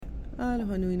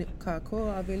Aloha nui kako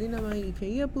avelina mai I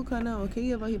keia pukana o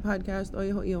keia wahi podcast o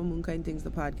iho I o Moonkind Things the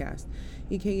podcast.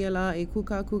 I keia la e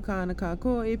kuka ana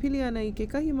kako e pili ana I ke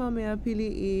kahi mau mea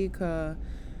pili I ka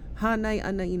hanai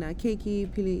ana I nā keiki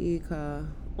pili I ka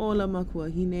ola makua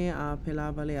hine a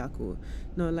pela wale aku.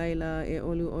 No laila e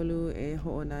olu e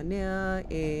hoʻonanea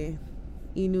e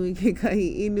inu I ke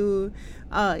kahi inu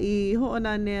I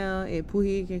hoʻonanea e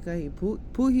puhi I ke kahi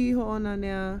puhi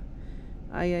hoʻonanea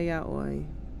ayaya oi.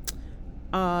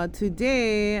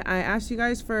 Today I asked you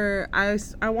guys for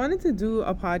I wanted to do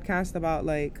a podcast about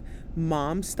like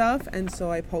mom stuff, and so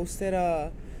I posted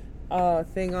a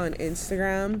thing on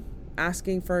Instagram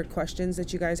asking for questions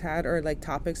that you guys had or like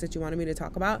topics that you wanted me to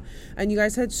talk about, and you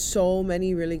guys had so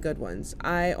many really good ones.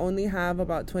 I only have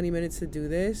about 20 minutes to do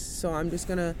this, so I'm just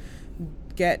gonna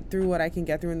get through what I can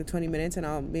get through in the 20 minutes, and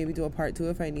I'll maybe do a part 2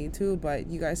 if I need to, but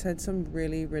you guys had some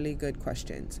really, really good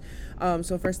questions.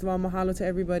 So first of all, mahalo to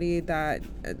everybody that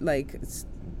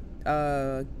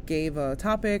gave a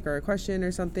topic or a question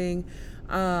or something.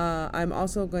 I'm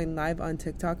also going live on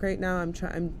TikTok right now.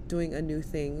 I'm doing a new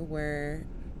thing where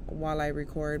while I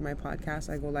record my podcast,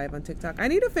 I go live on TikTok. I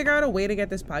need to figure out a way to get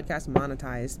this podcast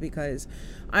monetized because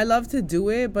I love to do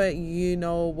it, but you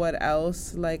know what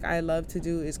else like I love to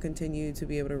do is continue to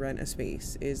be able to rent a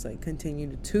space, is like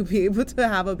continue to be able to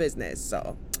have a business.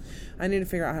 So I need to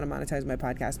figure out how to monetize my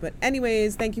podcast. But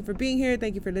anyways, thank you for being here.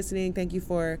 Thank you for listening. Thank you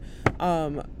for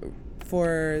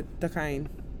the kind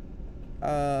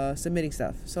submitting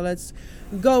stuff. So let's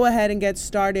go ahead and get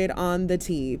started on the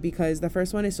tea because the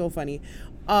first one is so funny.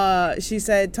 She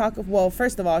said,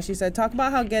 first of all, she said, talk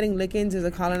about how getting lickings is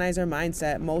a colonizer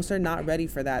mindset. Most are not ready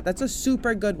for that. That's a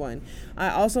super good one.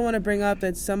 I also want to bring up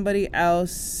that somebody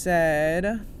else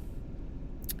said,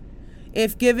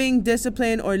 if giving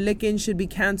discipline or licking should be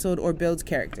canceled or builds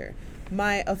character.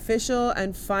 My official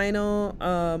and final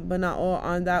bana'o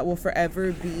on that will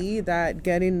forever be that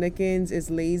getting lickings is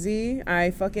lazy.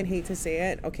 I fucking hate to say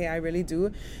it. Okay, I really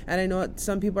do. And I know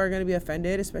some people are going to be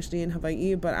offended, especially in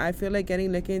Hawaii, but I feel like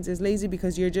getting lickings is lazy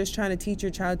because you're just trying to teach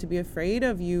your child to be afraid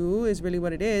of you is really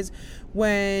what it is,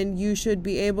 when you should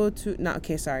be able to, not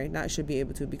should be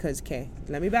able to, because,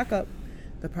 let me back up.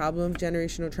 The problem of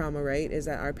generational trauma, right, is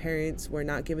that our parents were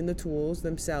not given the tools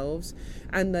themselves.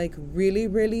 And, like, really,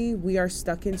 really, we are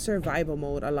stuck in survival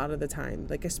mode a lot of the time.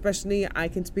 Like, especially, I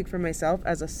can speak for myself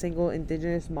as a single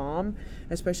Indigenous mom,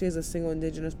 especially as a single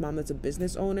Indigenous mom that's a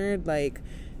business owner. Like,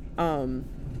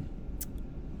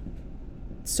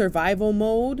 survival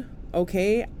mode,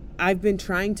 okay? I've been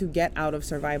trying to get out of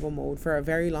survival mode for a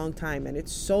very long time. And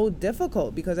it's so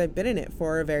difficult because I've been in it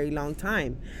for a very long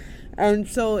time. And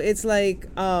so it's like,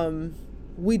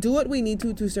 we do what we need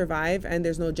to survive, and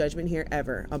there's no judgment here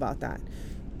ever about that.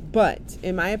 But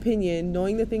in my opinion,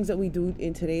 knowing the things that we do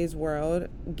in today's world,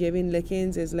 giving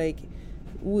lickings is like,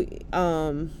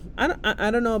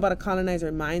 I don't know about a colonizer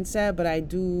mindset, but I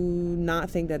do not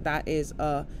think that is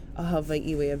a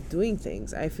Hawaii way of doing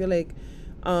things. I feel like,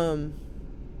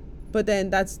 but then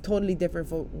that's totally different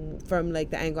from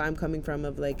like the angle I'm coming from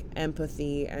of like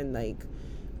empathy and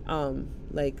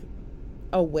like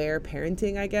aware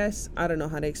parenting, I guess. I don't know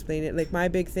how to explain it. Like, my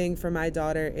big thing for my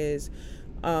daughter is,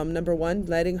 number one,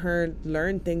 letting her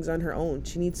learn things on her own.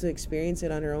 She needs to experience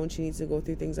it on her own. She needs to go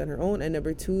through things on her own. And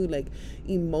number two, like,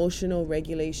 emotional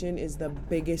regulation is the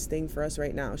biggest thing for us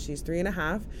right now. She's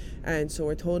 3.5, and so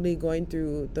we're totally going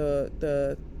through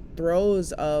the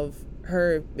throes of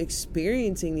her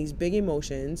experiencing these big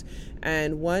emotions,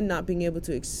 and one, not being able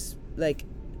to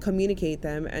communicate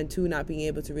them, and two, not being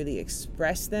able to really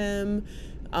express them,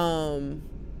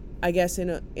 I guess in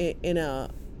a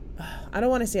I don't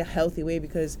want to say a healthy way,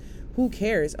 because who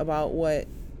cares about what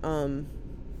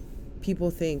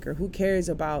people think, or who cares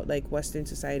about like Western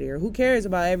society, or who cares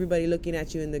about everybody looking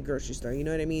at you in the grocery store, you know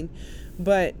what I mean?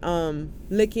 But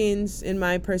lickings, in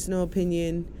my personal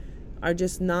opinion, are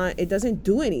just not, it doesn't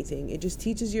do anything. It just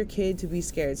teaches your kid to be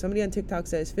scared. Somebody on TikTok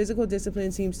says physical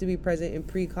discipline seems to be present in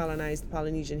pre-colonized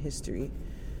Polynesian history.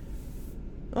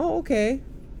 Oh, okay.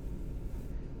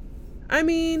 I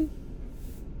mean,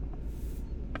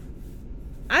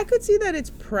 I could see that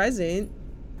it's present.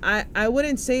 I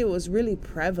wouldn't say it was really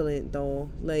prevalent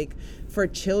though. Like, for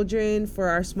children, for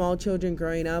our small children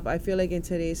growing up, I feel like in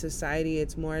today's society,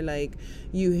 it's more like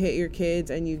you hit your kids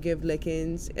and you give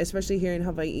lickings, especially here in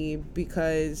Hawaii,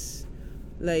 because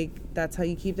like that's how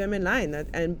you keep them in line.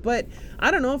 But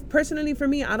I don't know, personally for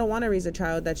me, I don't want to raise a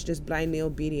child that's just blindly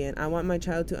obedient. I want my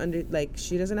child to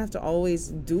she doesn't have to always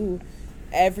do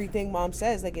everything mom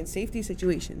says, like in safety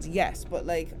situations, yes, but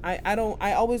like I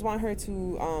always want her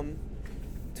to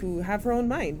have her own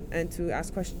mind and to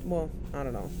ask questions. Well, I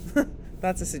don't know.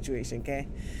 That's a situation, okay?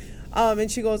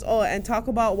 And she goes, oh, and talk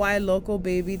about why local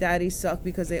baby daddies suck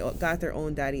because they got their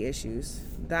own daddy issues.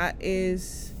 That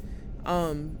is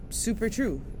super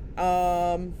true.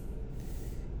 And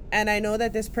I know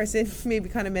that this person maybe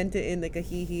kind of meant it in like a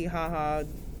hee hee ha ha,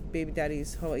 baby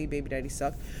daddies, Hawaii baby daddies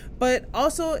suck. But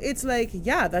also it's like,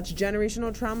 yeah, that's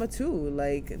generational trauma too.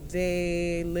 Like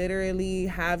they literally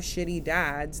have shitty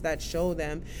dads that show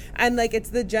them, and like it's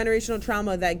the generational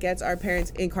trauma that gets our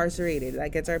parents incarcerated,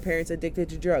 that gets our parents addicted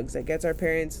to drugs, that gets our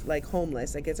parents like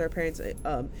homeless, that gets our parents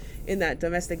in that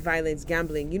domestic violence,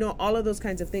 gambling, you know, all of those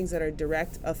kinds of things that are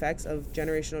direct effects of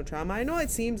generational trauma. I know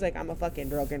it seems like I'm a fucking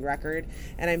broken record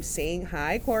and I'm saying,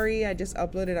 hi Corey, I just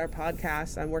uploaded our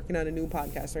podcast, I'm working on a new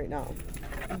podcast right now,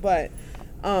 but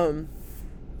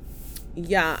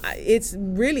yeah, it's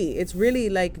really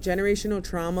like generational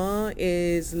trauma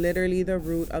is literally the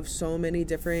root of so many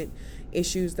different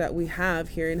issues that we have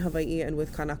here in Hawaii and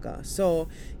with Kanaka. So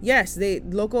yes,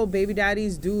 local baby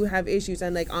daddies do have issues,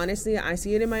 and like honestly I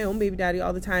see it in my own baby daddy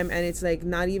all the time, and it's like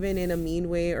not even in a mean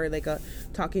way or like a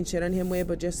talking shit on him way,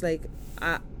 but just like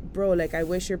bro, like I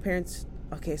wish your parents,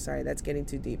 okay, sorry, that's getting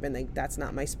too deep and like that's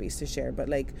not my space to share, but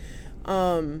like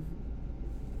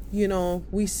you know,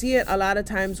 we see it a lot of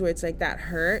times where it's like that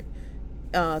hurt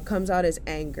comes out as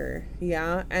anger,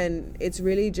 yeah, and it's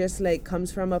really just like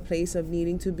comes from a place of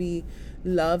needing to be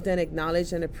loved and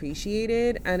acknowledged and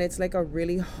appreciated, and it's like a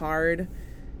really hard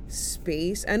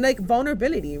space, and like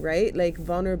vulnerability, right? Like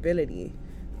vulnerability,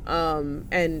 and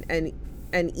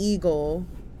ego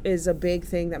is a big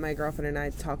thing that my girlfriend and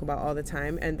I talk about all the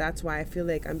time, and that's why I feel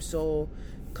like I'm so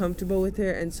comfortable with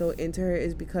her and so into her,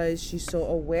 is because she's so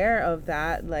aware of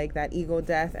that, like that ego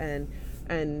death, and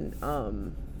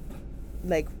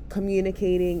like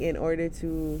communicating in order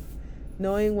to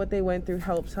knowing what they went through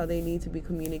helps how they need to be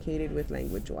communicated with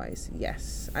language wise.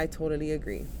 Yes, I totally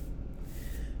agree.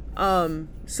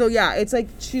 So yeah, it's like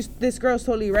this girl's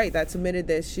totally right that submitted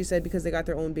this. She said because they got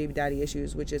their own baby daddy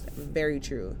issues, which is very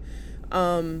true.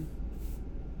 But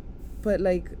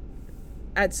like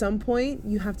at some point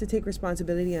you have to take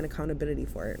responsibility and accountability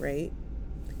for it, right?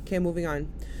 Okay, moving on.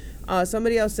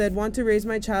 Somebody else said, want to raise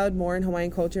my child more in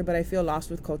Hawaiian culture, but I feel lost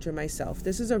with culture myself.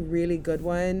 This is a really good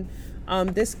one.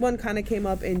 This one kind of came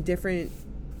up in different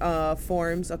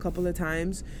forms a couple of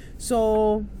times.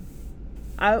 So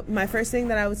my first thing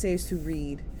that I would say is to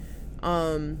read.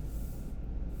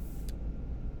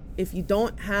 If you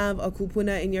don't have a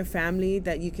kupuna in your family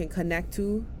that you can connect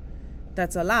to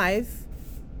that's alive,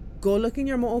 go look in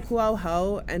your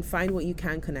mo'okuauhau and find what you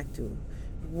can connect to.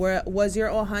 Where was your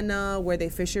ohana? Were they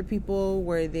fisher people?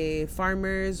 Were they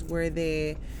farmers? Were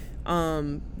they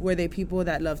people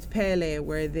that loved pele?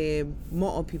 Were they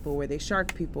mo'o people? Were they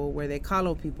shark people? Were they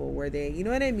kalo people? Were they, you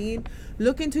know what I mean?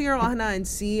 Look into your ohana and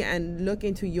see, and look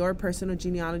into your personal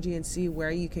genealogy and see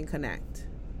where you can connect.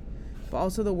 But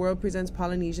also the world presents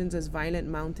Polynesians as violent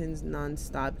mountains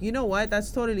nonstop. You know what?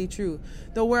 That's totally true.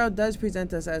 The world does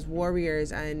present us as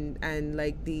warriors and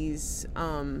like these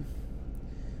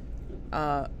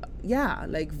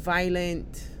like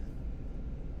violent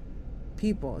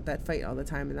people that fight all the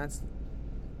time, and that's,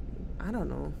 I don't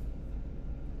know.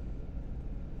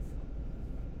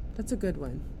 That's a good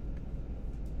one.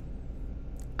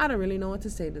 I don't really know what to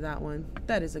say to that one.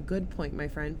 That is a good point, my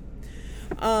friend.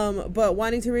 But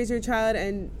wanting to raise your child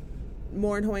and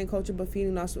more in Hawaiian culture, but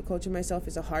feeling lost with culture myself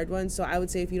is a hard one. So I would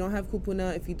say if you don't have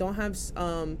kupuna, if you don't have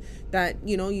that,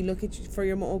 you know, you look at for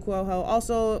your mo'okuauhau.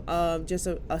 Also, just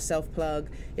a self plug.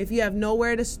 If you have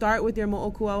nowhere to start with your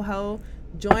mo'okuauhau,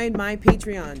 join my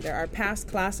Patreon. There are past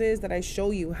classes that I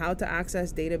show you how to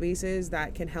access databases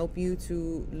that can help you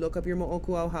to look up your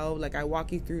mo'okuauhau. Like I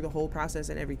walk you through the whole process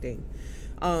and everything.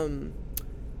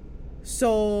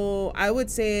 So I would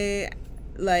say,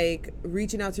 like,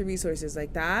 reaching out to resources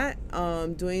like that,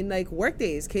 doing like work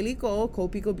days. Keliko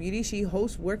Kopiko Beauty, she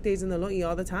hosts work days in the Lo'i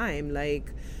all the time.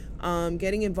 Like,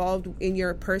 getting involved in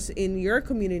your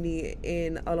community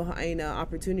in Aloha Aina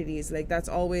opportunities. Like that's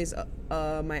always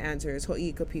my answer is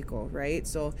Ho'i Kapiko, right?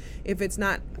 So if it's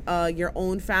not your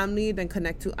own family, then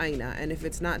connect to Aina, and if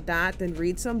it's not that, then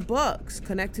read some books,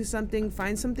 connect to something,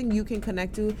 find something you can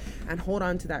connect to and hold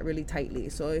on to that really tightly.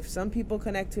 So if some people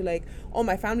connect to like, oh,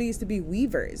 my family used to be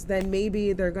weavers, then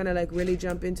maybe they're gonna like really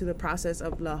jump into the process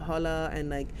of lauhala and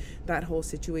like that whole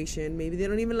situation. Maybe they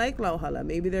don't even like lauhala,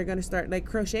 maybe they're gonna start like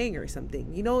crocheting or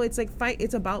something, you know. It's like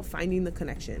it's about finding the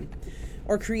connection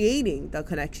or creating the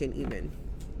connection even.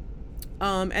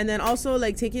 And then also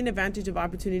like taking advantage of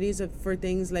opportunities for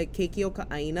things like Keiki o ka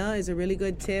Aina is a really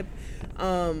good tip.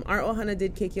 Our ohana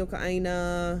did Keiki o ka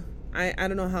Aina I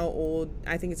don't know how old.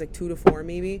 I think it's like 2 to 4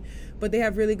 maybe, but they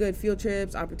have really good field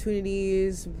trips,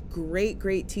 opportunities,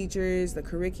 great teachers. The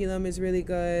curriculum is really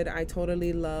good. I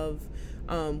totally love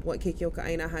what Keiki o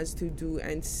Ka'aina has to do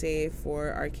and say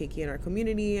for our keiki in our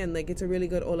community, and like it's a really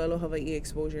good Olelo Hawaii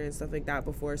exposure and stuff like that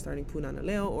before starting Punana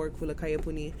Leo or Kulakaya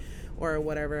Puni or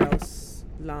whatever else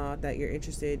law that you're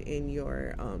interested in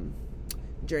your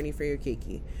journey for your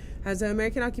keiki. Has the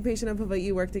American occupation of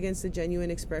Hawaii worked against the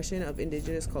genuine expression of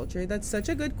indigenous culture? That's such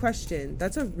a good question.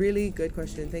 That's a really good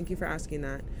question. Thank you for asking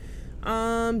that.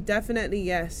 Definitely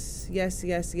yes.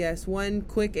 One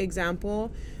quick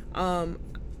example.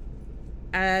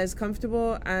 As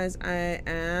comfortable as I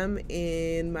am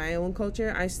in my own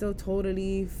culture, I still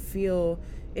totally feel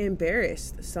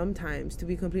embarrassed sometimes, to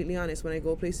be completely honest, when I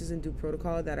go places and do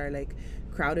protocol that are like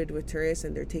crowded with tourists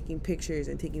and they're taking pictures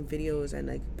and taking videos and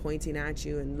like pointing at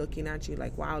you and looking at you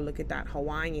like, wow, look at that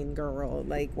Hawaiian girl,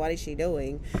 like what is she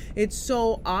doing? It's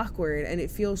so awkward and it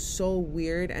feels so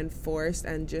weird and forced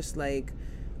and just like,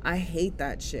 I hate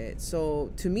that shit.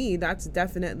 So to me, that's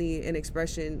definitely an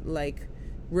expression like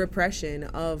repression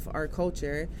of our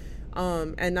culture,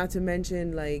 and not to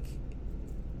mention like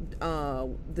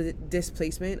the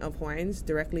displacement of Hawaiians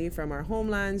directly from our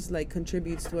homelands like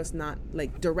contributes to us not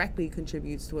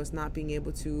being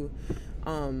able to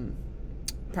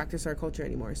practice our culture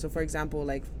anymore. So for example,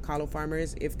 like kalo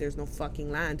farmers, if there's no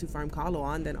fucking land to farm kalo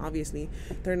on, then obviously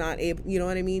they're not able, you know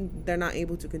what I mean, they're not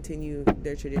able to continue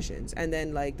their traditions. And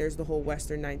then like there's the whole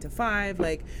Western 9 to 5,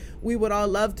 like we would all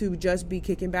love to just be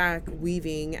kicking back,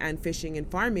 weaving and fishing and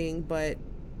farming, but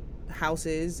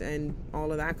houses and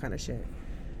all of that kind of shit.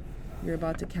 You're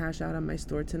about to cash out on my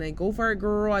store tonight. Go for it,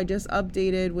 girl. I just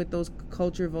updated with those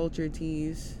culture vulture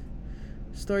tees.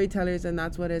 Storytellers, and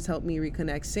that's what has helped me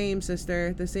reconnect. Same,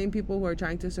 sister. The same people who are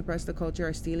trying to suppress the culture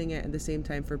are stealing it at the same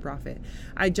time for profit.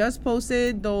 I just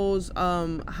posted those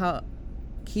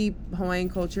keep Hawaiian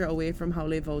culture away from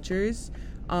haole vultures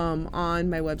on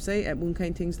my website at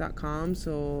moonkindthings.com,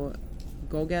 so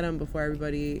go get them before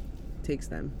everybody takes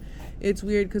them. It's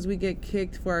weird because we get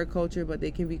kicked for our culture, but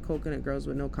they can be coconut girls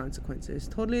with no consequences.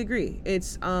 Totally agree.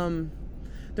 It's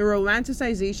the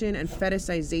romanticization and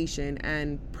fetishization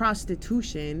and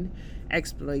prostitution,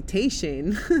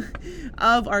 exploitation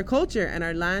of our culture and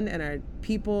our land and our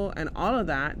people and all of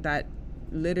that, that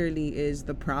literally is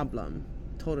the problem.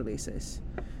 Totally, sis.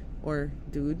 Or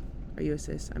dude. Are you a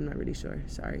sis? I'm not really sure.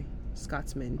 Sorry.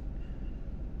 Scotsman.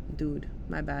 Dude.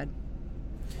 My bad.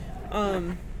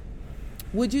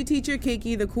 Would you teach your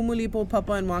keiki the Kumulipo,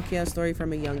 Papa, and Wakea story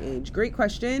from a young age? Great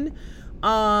question.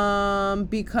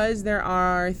 Because there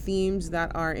are themes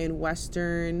that are in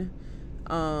Western,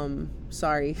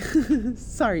 sorry,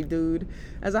 dude.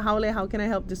 As a haole, how can I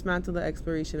help dismantle the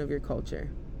exploration of your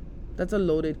culture? That's a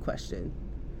loaded question.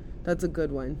 That's a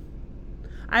good one.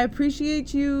 I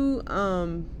appreciate you,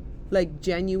 like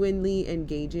genuinely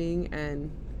engaging and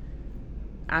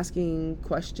asking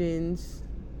questions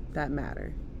that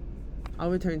matter.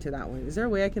 I'll return to that one. Is there a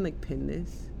way I can like pin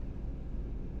this?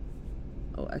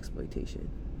 Oh, exploitation.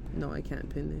 No, I can't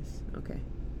pin this. Okay.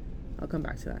 I'll come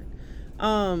back to that.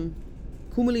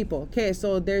 Kumulipo. Okay,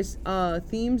 so there's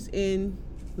themes in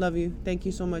love you. Thank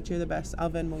you so much. You're the best.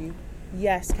 I'll Venmo you.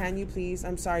 Yes, can you please?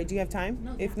 I'm sorry. Do you have time?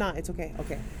 No. If not, it's okay.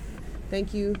 Okay.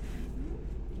 Thank you.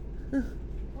 Oh,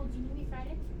 do you need me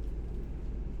Friday?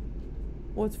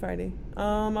 What's Friday?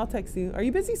 I'll text you. Are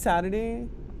you busy Saturday?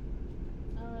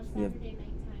 Saturday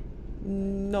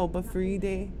nighttime. No, but free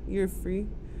day. You're free.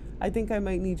 I think I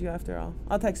might need you after all.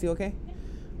 I'll text you, okay?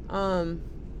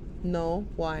 No.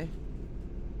 Why?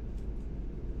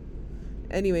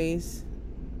 Anyways.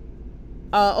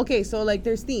 Okay, so like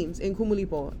there's themes in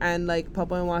Kumulipo and like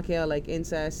Papa and Wakea, like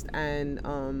incest and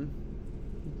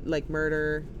like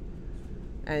murder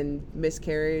and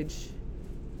miscarriage.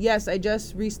 Yes, I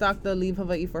just restocked the Leave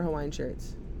Hawaii for Hawaiian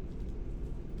shirts.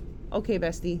 Okay,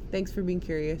 bestie. Thanks for being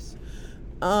curious.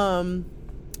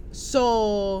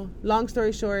 So long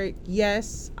story short,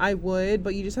 yes, I would,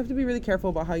 but you just have to be really careful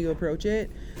about how you approach it.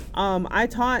 I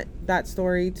taught that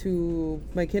story to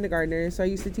my kindergartners. So I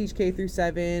used to teach K through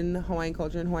 7 Hawaiian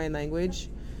culture and Hawaiian language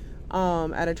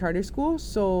at a charter school.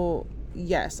 So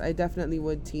yes, I definitely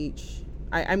would teach.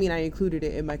 I mean, I included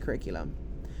it in my curriculum.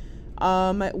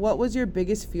 What was your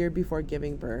biggest fear before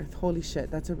giving birth? Holy shit,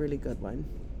 that's a really good one.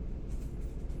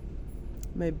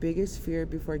 My biggest fear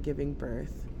before giving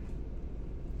birth.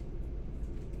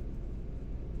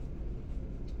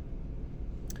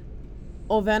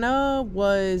 Ovena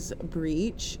was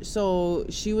breech, so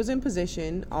she was in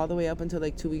position all the way up until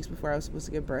like 2 weeks before I was supposed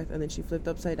to give birth, and then she flipped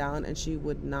upside down and she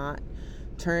would not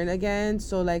turn again.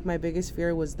 So like my biggest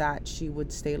fear was that she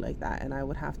would stay like that and I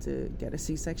would have to get a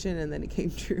C-section, and then it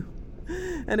came true.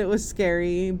 And it was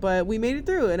scary, but we made it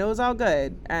through and it was all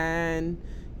good. And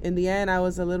in the end, I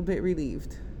was a little bit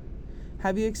relieved.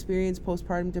 Have you experienced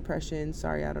postpartum depression?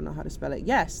 Sorry, I don't know how to spell it.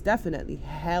 Yes, definitely.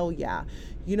 Hell yeah.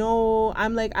 You know,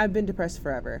 I've been depressed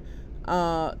forever.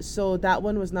 So that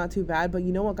one was not too bad, but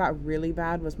you know what got really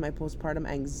bad was my postpartum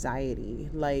anxiety.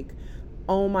 Like,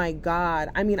 oh my God.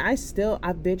 I mean,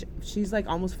 she's like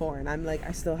almost 4 and I'm like,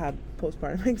 I still have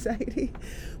postpartum anxiety.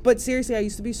 But seriously, I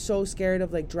used to be so scared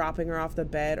of like dropping her off the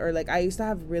bed, or like I used to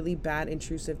have really bad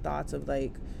intrusive thoughts of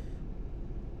like,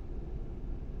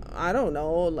 I don't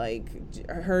know, like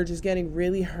her just getting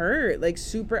really hurt, like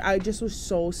super. I just was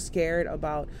so scared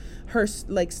about her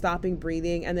like stopping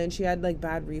breathing. And then she had like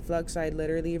bad reflux. I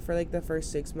literally, for like the first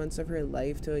 6 months of her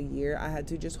life to a year, I had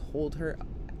to just hold her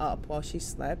up while she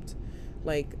slept,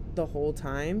 like the whole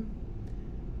time.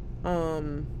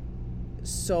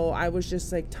 So I was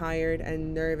just like tired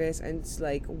and nervous and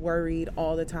like worried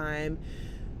all the time.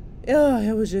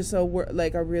 It was just a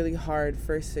really hard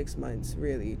first 6 months,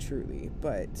 really, truly.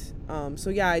 But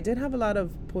so yeah, I did have a lot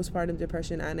of postpartum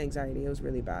depression and anxiety. It was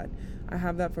really bad. I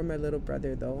have that from my little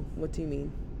brother though. What do you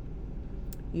mean?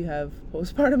 You have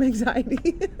postpartum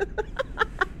anxiety?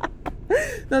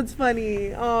 That's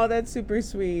funny. Oh, that's super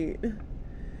sweet.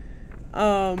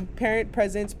 Parent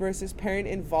presence versus parent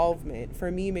involvement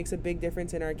for me makes a big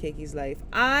difference in our Keiki's life.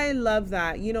 I love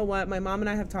that. You know what? My mom and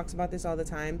I have talked about this all the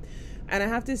time. And I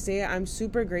have to say, I'm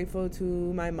super grateful to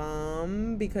my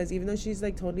mom, because even though she's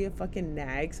like totally a fucking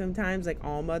nag sometimes, like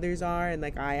all mothers are, and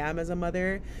like I am as a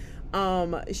mother,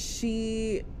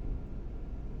 she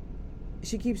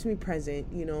keeps me present,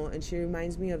 you know, and she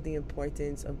reminds me of the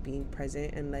importance of being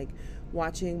present, and like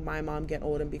watching my mom get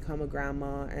old and become a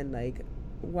grandma, and like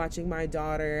watching my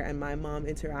daughter and my mom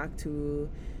interact too.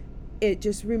 It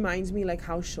just reminds me like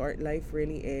how short life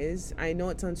really is. I know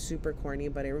it sounds super corny,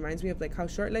 but it reminds me of like how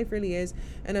short life really is,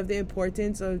 and of the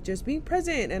importance of just being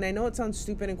present. And I know it sounds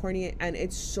stupid and corny, and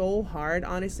it's so hard,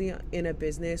 honestly, in a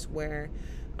business where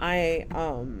I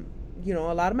you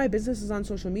know, a lot of my business is on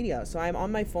social media. So I'm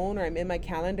on my phone, or I'm in my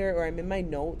calendar, or I'm in my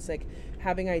notes, like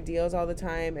having ideas all the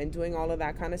time and doing all of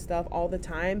that kind of stuff all the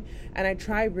time. And I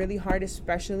try really hard,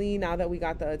 especially now that we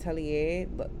got the atelier,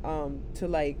 to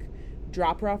like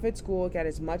drop her off at school, get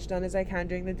as much done as I can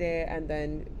during the day, and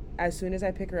then as soon as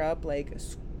I pick her up, like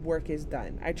work is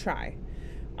done. I try,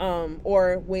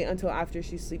 or wait until after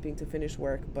she's sleeping to finish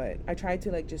work, but I try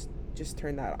to like just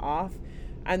turn that off.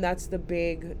 And that's the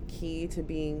big key to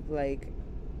being like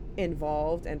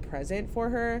involved and present for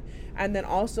her. And then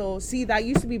also, see, that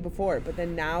used to be before, but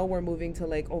then now we're moving to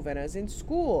like Ovena's in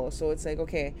school, so it's like,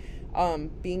 okay,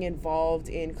 being involved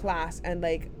in class and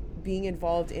like being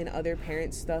involved in other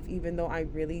parents' stuff, even though I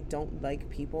really don't like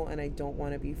people and I don't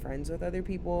want to be friends with other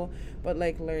people, but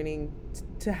like learning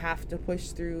to have to push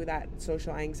through that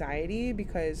social anxiety,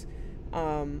 because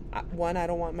one, I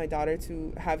don't want my daughter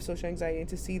to have social anxiety and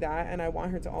to see that, and I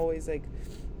want her to always like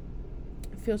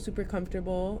feel super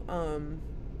comfortable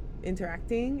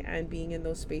interacting and being in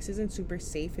those spaces, and super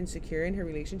safe and secure in her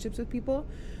relationships with people.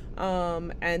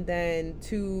 And then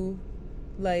to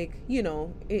like, you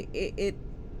know, it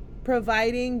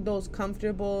providing those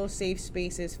comfortable, safe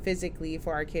spaces physically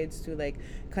for our kids to like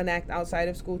connect outside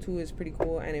of school too is pretty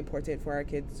cool and important for our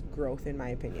kids' growth, in my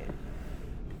opinion.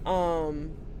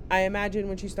 I imagine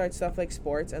when she starts stuff like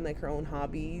sports and like her own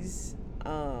hobbies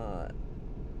and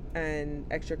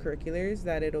extracurriculars,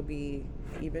 that it'll be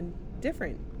even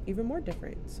more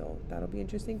different. So that'll be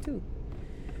interesting too.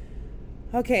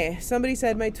 Okay, somebody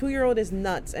said, my 2-year-old is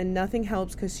nuts and nothing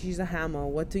helps because she's a hammer.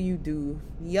 What do you do?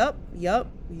 Yup.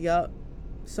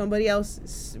 Somebody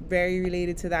else very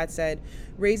related to that said,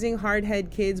 raising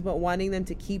hard-head kids but wanting them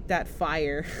to keep that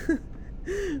fire.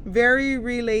 Very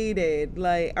related.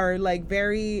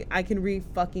 I can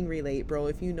fucking relate, bro,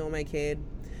 if you know my kid.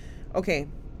 Okay,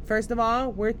 first of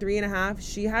all, we're 3.5.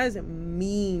 She has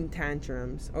mean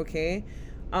tantrums, okay?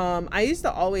 I used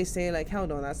to always say like, hell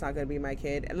no, that's not gonna be my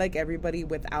kid, like everybody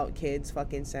without kids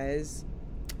fucking says.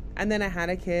 And then I had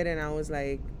a kid and I was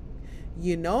like,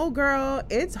 you know, girl,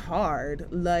 it's hard.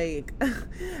 Like,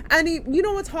 and you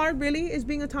know what's hard really is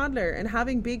being a toddler and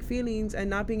having big feelings and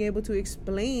not being able to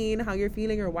explain how you're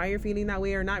feeling or why you're feeling that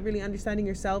way, or not really understanding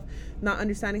yourself, not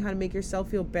understanding how to make yourself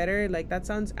feel better. Like, that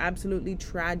sounds absolutely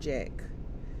tragic.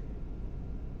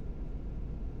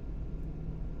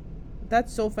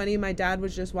 That's so funny. My dad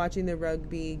was just watching the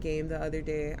rugby game the other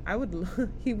day.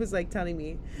 He was like telling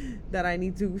me that I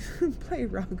need to play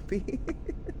rugby.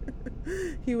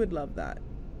 He would love that.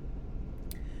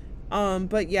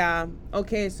 But yeah,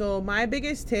 okay, so my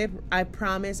biggest tip, I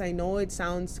promise, I know it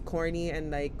sounds corny and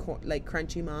like like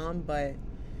crunchy mom, but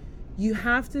you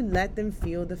have to let them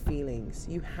feel the feelings.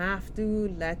 You have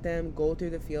to let them go through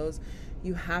the feels.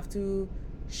 You have to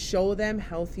show them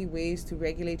healthy ways to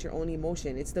regulate your own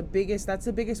emotion. That's the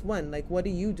biggest one. Like, what do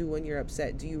you do when you're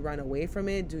upset? Do you run away from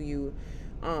it? Do you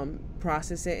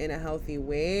process it in a healthy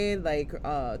way, like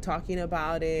talking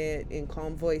about it in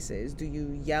calm voices? Do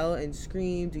you yell and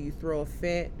scream? Do you throw a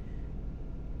fit?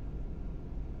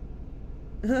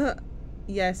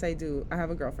 Yes, I do. I have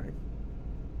a girlfriend.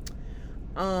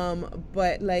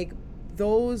 But like,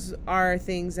 those are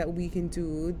things that we can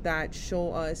do that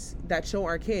show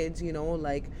our kids,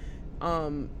 like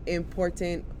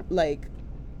important, like,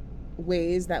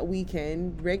 ways that we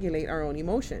can regulate our own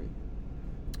emotion.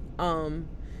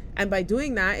 And by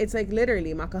doing that, it's like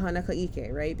literally makahana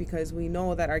kaike, right? Because we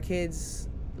know that our kids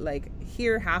like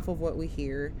hear half of what we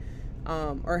hear,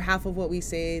 or half of what we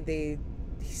say. They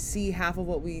see half of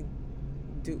what we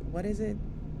do. What is it?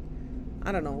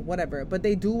 I don't know, whatever. But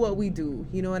they do what we do.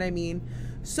 You know what I mean?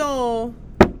 So,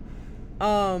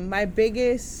 my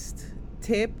biggest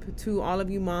tip to all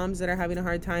of you moms that are having a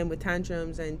hard time with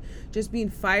tantrums and just being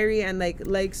fiery and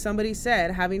like somebody said,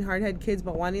 having hard-headed kids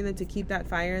but wanting them to keep that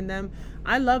fire in them.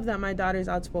 I love that my daughter's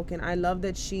outspoken. I love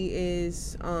that she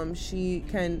is she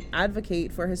can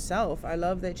advocate for herself. I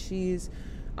love that she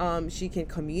can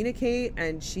communicate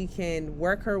and she can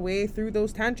work her way through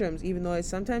those tantrums, even though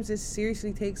sometimes it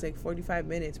seriously takes like 45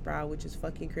 minutes, bro, which is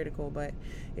fucking critical, but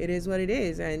it is what it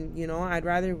is. And I'd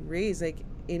rather raise like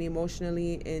an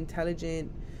emotionally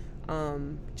intelligent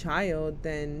child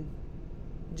than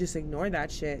just ignore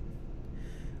that shit.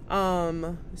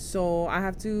 So I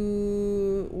have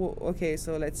to okay,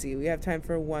 so let's see, we have time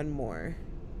for one more.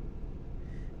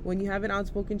 When you have an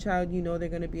outspoken child, you know they're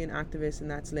going to be an activist,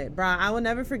 and that's lit. Bruh, I will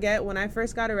never forget when I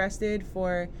first got arrested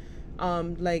for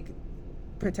like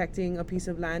protecting a piece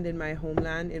of land in my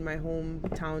homeland, in my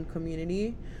hometown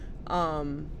community.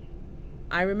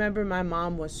 I remember my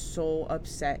mom was so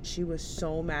upset. She was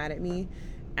so mad at me.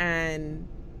 And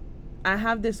I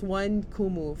have this one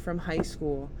kumu from high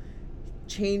school.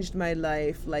 Changed my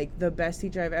life, like the best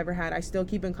teacher I've ever had. I still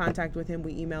keep in contact with him.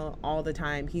 We email all the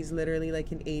time. He's literally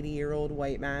like an 80-year-old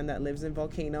white man that lives in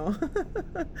Volcano.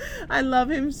 I love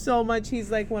him so much.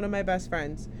 He's like one of my best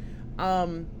friends.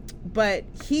 But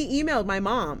he emailed my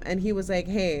mom and he was like,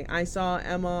 hey, I saw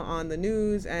Emma on the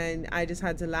news and I just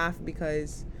had to laugh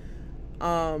because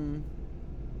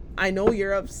I know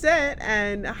you're upset,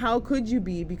 and how could you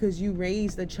be, because you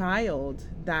raised a child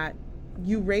that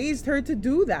you raised her to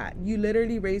do that. You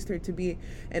literally raised her to be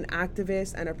an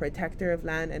activist and a protector of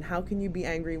land, and how can you be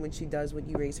angry when she does what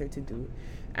you raised her to do?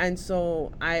 And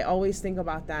so I always think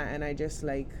about that, and I just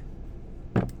like,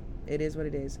 it is what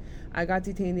it is. I got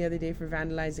detained the other day for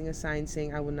vandalizing a sign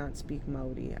saying I will not speak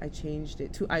Maori. I changed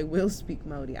it to I will speak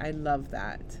Maori. I love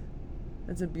that.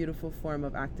 That's a beautiful form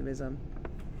of activism.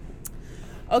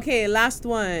 Okay, last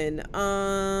one.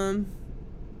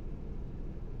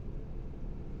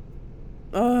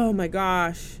 Oh my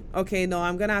gosh. Okay, no,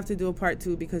 I'm gonna have to do a part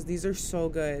 2 because these are so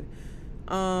good.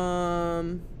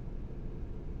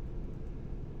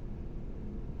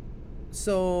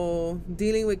 So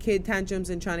dealing with kid tantrums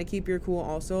and trying to keep your cool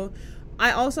also.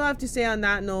 I also have to say on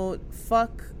that note,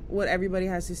 fuck what everybody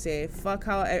has to say. Fuck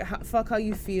how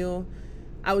you feel.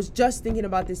 I was just thinking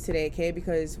about this today, okay?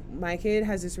 Because my kid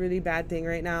has this really bad thing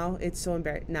right now. It's so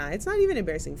embarrassing. Nah, it's not even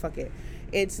embarrassing. Fuck it.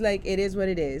 It's like, it is what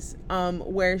it is.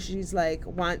 Where she's like,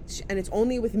 and it's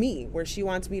only with me, where she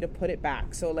wants me to put it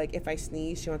back. So like, if I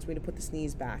sneeze, she wants me to put the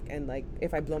sneeze back. And like,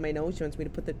 if I blow my nose, she wants me to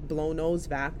put the blow nose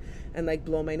back and like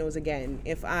blow my nose again.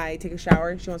 If I take a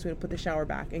shower, she wants me to put the shower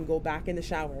back and go back in the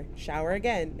shower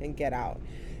again and get out.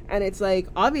 And it's like,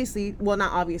 obviously, well,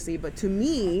 not obviously, but to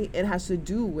me, it has to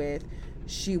do with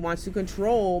she wants to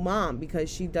control mom because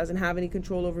she doesn't have any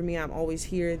control over me. I'm always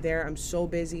here, there. I'm so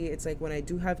busy. It's like when I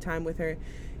do have time with her,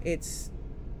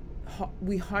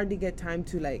 we hardly get time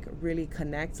to like really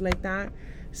connect like that.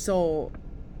 So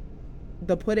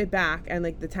the put it back and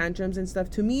like the tantrums and stuff,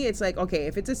 to me it's like, okay,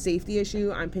 if it's a safety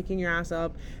issue, I'm picking your ass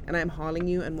up and I'm hauling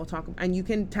you and we'll talk, and you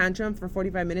can tantrum for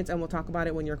 45 minutes and we'll talk about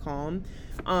it when you're calm.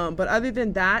 But other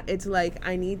than that, it's like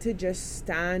I need to just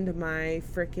stand my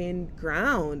freaking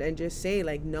ground and just say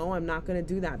like, no, I'm not gonna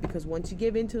do that, because once you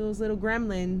give in to those little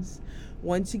gremlins,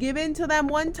 once you give in to them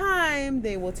one time,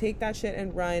 they will take that shit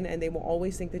and run, and they will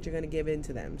always think that you're gonna give in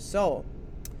to them. So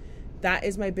that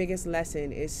is my biggest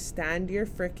lesson, is stand your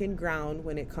freaking ground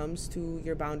when it comes to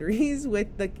your boundaries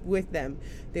with them.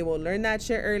 They will learn that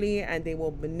shit early and they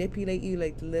will manipulate you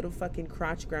like little fucking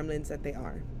crotch gremlins that they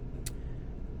are.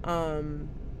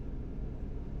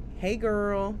 Hey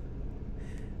girl.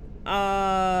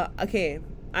 Okay.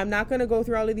 I'm not gonna go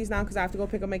through all of these now because I have to go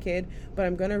pick up my kid, but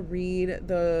I'm gonna read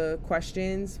the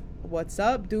questions. What's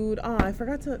up, dude? Oh,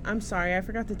 I'm sorry, I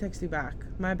forgot to text you back.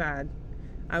 My bad.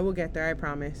 I will get there, I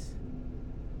promise.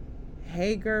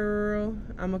 Hey girl,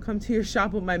 I'm gonna come to your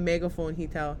shop with my megaphone, he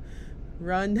tell.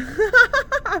 Run.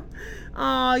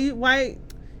 Why?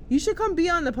 You should come be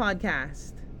on the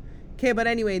podcast. Okay, but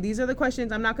anyway, these are the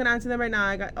questions. I'm not gonna answer them right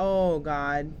now. Oh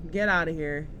God, get out of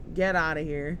here. Get out of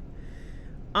here.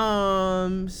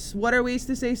 What are ways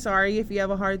to say sorry if you have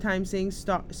a hard time saying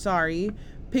sorry?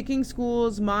 Picking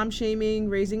schools, mom shaming,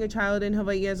 raising a child in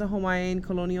Hawaii as a Hawaiian,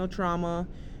 colonial trauma,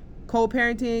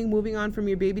 co-parenting, moving on from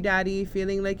your baby daddy,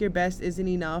 feeling like your best isn't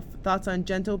enough, thoughts on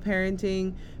gentle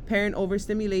parenting, parent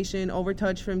overstimulation,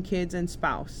 overtouch from kids and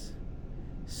spouse.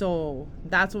 So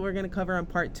that's what we're going to cover on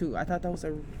part 2. I thought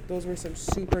those were some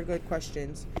super good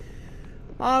questions.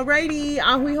 Alrighty,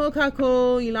 ahui ho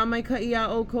kako, ilamai ka ia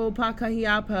oko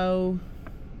pakahiapo.